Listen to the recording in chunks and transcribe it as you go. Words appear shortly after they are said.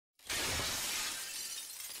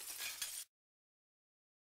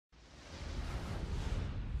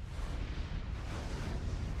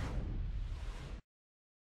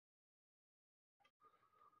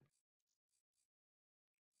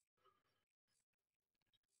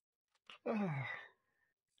We'll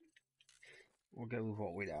go with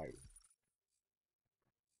what we know.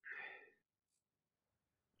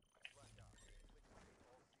 Blackout. Liquidate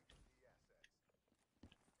all CVP assets.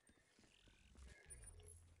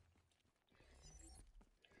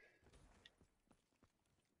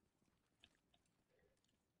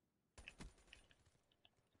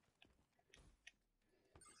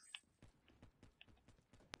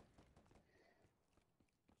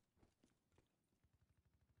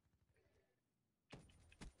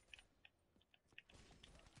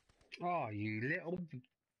 Oh, you little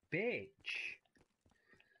bitch.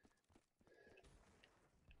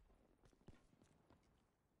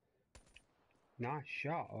 Nice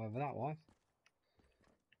shot, whoever that was.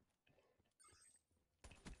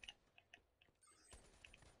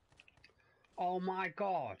 Oh my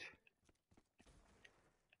god.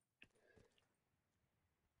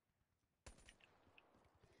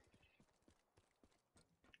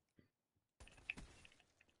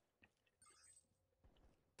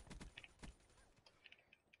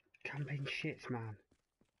 Camping shits, man.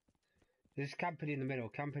 There's camping in the middle,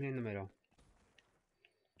 camping in the middle.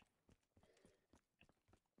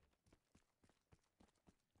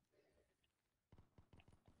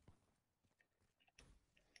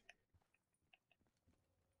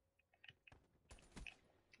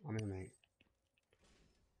 I'm in, mate.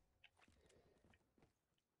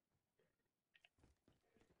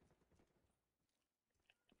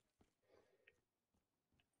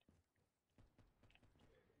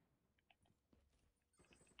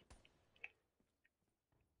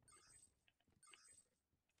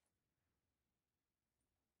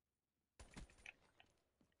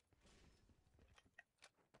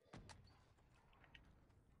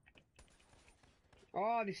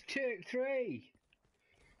 Oh, there's three.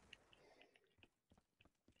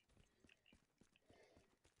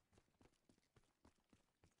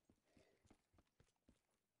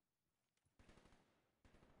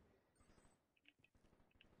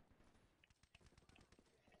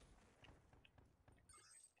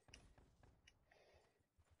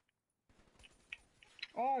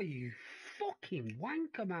 Oh, you fucking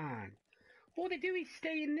wanker, man. All they do is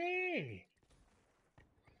stay in there.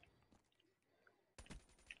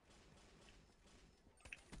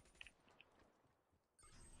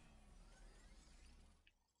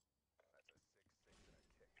 That's a 6-6 and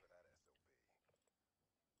a kick for that SOB.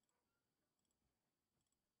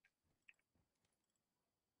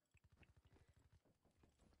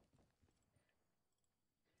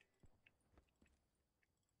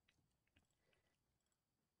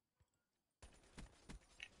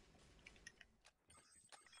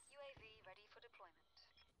 UAV ready for deployment.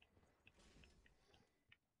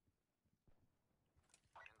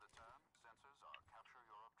 In the turn, sensors are capture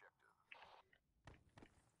your objective.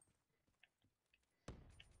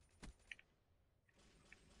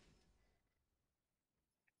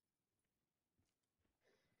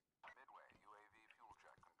 Midway, UAV fuel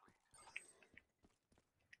check complete.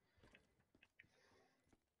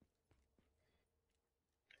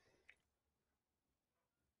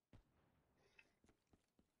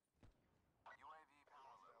 UAV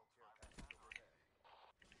power Hostile levels care 5% package overhead.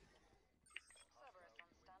 Cerberus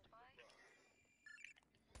Hostile on UAV standby. above.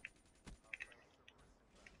 Hostile Cerberus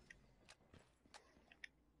inbound.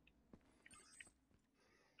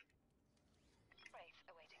 Wraith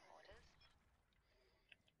awaiting orders.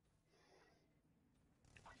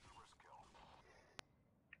 Cerberus kill. Be advised.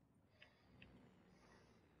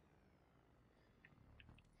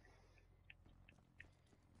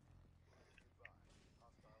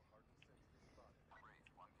 Hostile hardened sentry spotted. Wraith,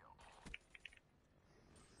 1 kill.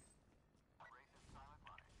 Wraith is silent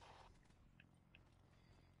running.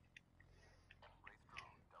 Wraith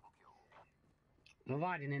drone, double kill. They're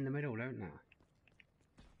riding in the middle, don't they?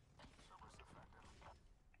 Cerberus effective.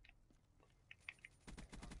 Hostile care package overhead.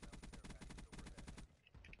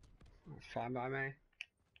 That's fine by me.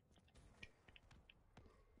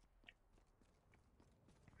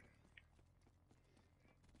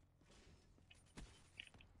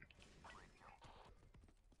 Wraith kill.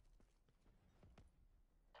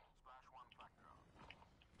 Splash 1 flak drone.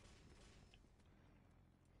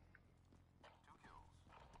 2 kills.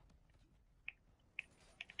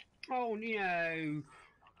 Oh no!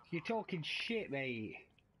 Under You're fire. talking shit, mate.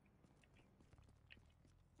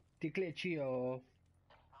 Declare. Power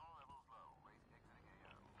levels low. Wraith exiting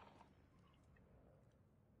AO.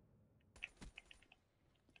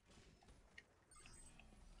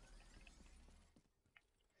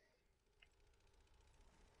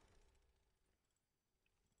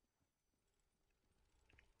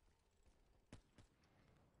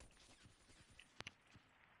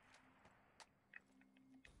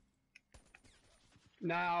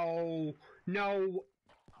 No, no,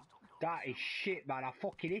 that is shit, man. I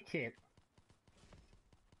fucking hit him.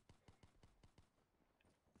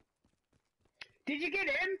 Did you get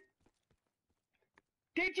him?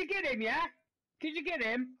 Did you get him, yeah? Did you get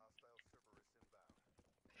him? Hostile Cerberus inbound.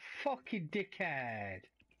 Fucking dickhead.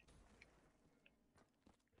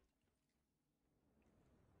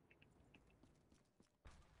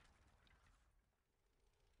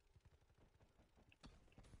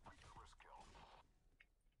 Cerberus kill.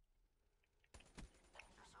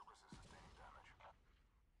 Your Cerberus is sustaining damage.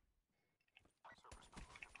 Cerberus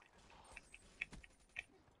payload depleted.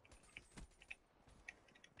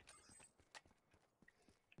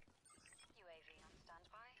 UAV on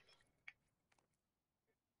standby.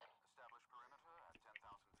 Establish perimeter at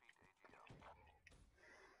 10,000 feet AGL.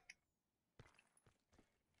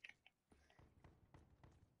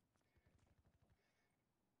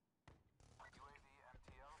 UAV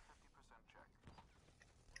MTL 50% check.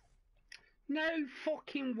 No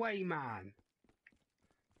fucking way, man.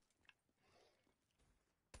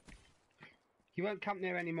 You won't camp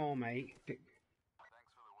there anymore, mate. Thanks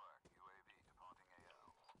for the work. UAV departing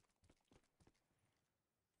AO.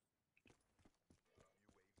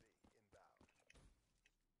 UAV inbound.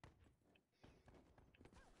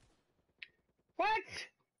 What?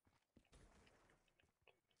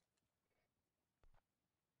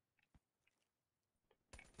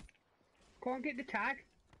 Go on, get the tag.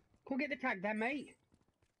 Go get the tag then, mate.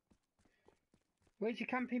 Where's your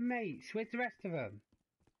camping mates? Where's the rest of them?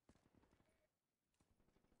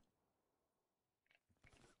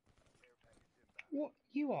 Care package inbound. What?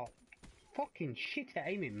 You are fucking shit at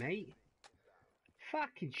aiming, mate.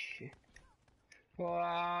 Fucking shit.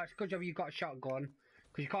 Oh, it's a good job you got a shotgun.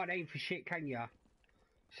 Because you can't aim for shit, can you?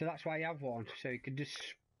 So that's why you have one. So you can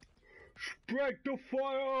just spread the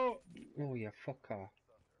fire. Oh, you fucker. Thunder deployed.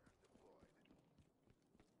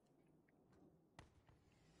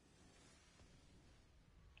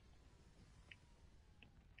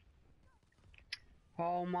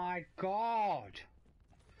 Oh my god.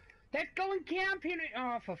 Let's go and camping.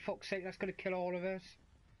 Oh, for fuck's sake, that's going to kill all of us.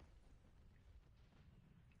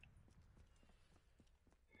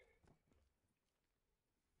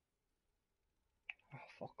 Oh,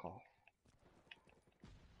 fuck off.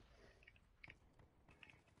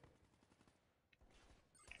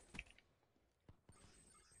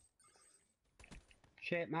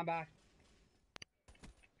 Shit, my bad.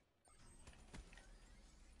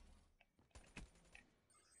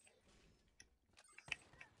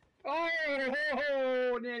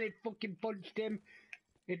 Oh, nearly fucking punched him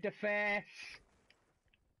in the face.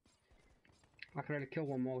 I can only kill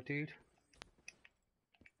one more, dude.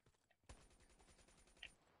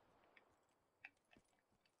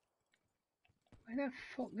 Where the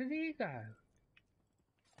fuck did he go?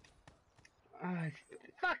 Oh,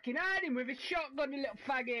 fucking had him with a shotgun, you little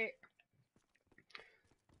faggot.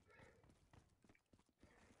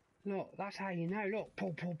 Look, that's how you know. Look,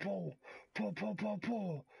 pull, pull, pull, pull, pull, pull,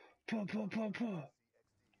 pull, pull, pull, pull, pull.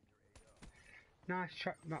 Nice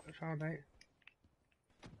shot, try, mate.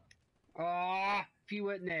 Ah, if you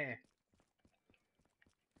weren't there.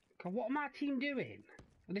 God, what are my team doing?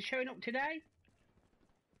 Are they showing up today?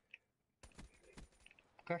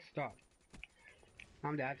 Go stop.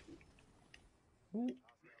 I'm dead. Ooh.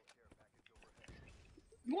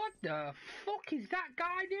 What the fuck is that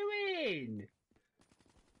guy doing?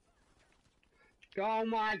 Oh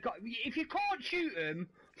my god, if you can't shoot him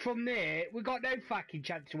from there, we got no fucking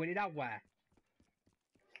chance of winning, have we?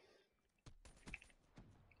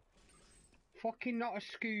 Fucking not a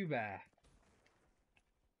scuba.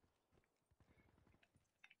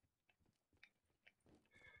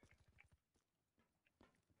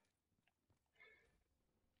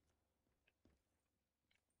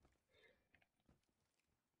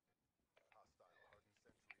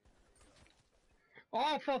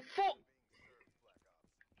 Oh, for fuck!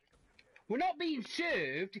 We're not being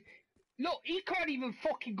served. Look, he can't even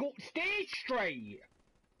fucking go upstairs straight.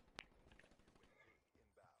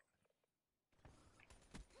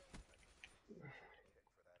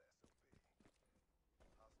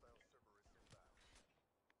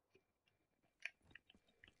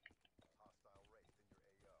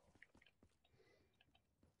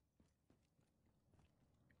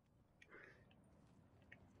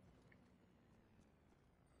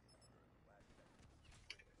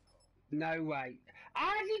 No way.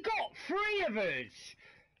 Has he got 3 of us?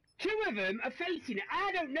 2 of them are facing it.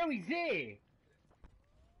 I don't know he's there.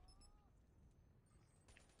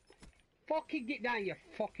 Fucking get down, you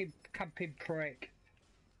fucking camping prick.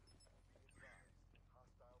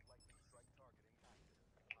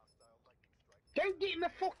 Don't get in the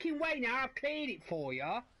fucking way now, I've cleared it for you.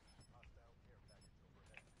 Hostile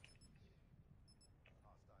care package overhead.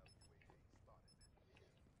 Hostile UAV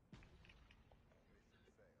spotted. Mission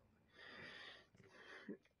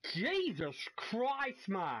failed. Jesus Christ,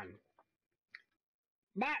 man.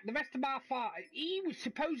 Matt, the rest of my fight, he was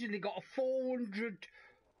supposedly got a 400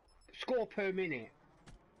 score per minute.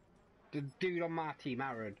 The dude on my team,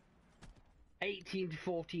 Aaron. 18 to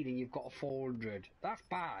 14 and you've got a 400. That's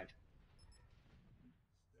bad.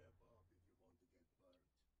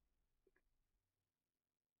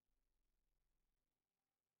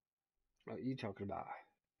 What are you talking about?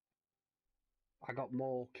 I got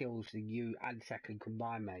more kills than you and second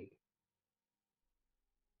combined, mate.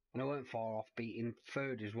 And I weren't far off beating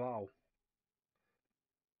third as well.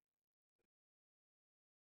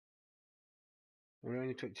 We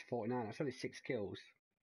only took to 49. That's only 6 kills.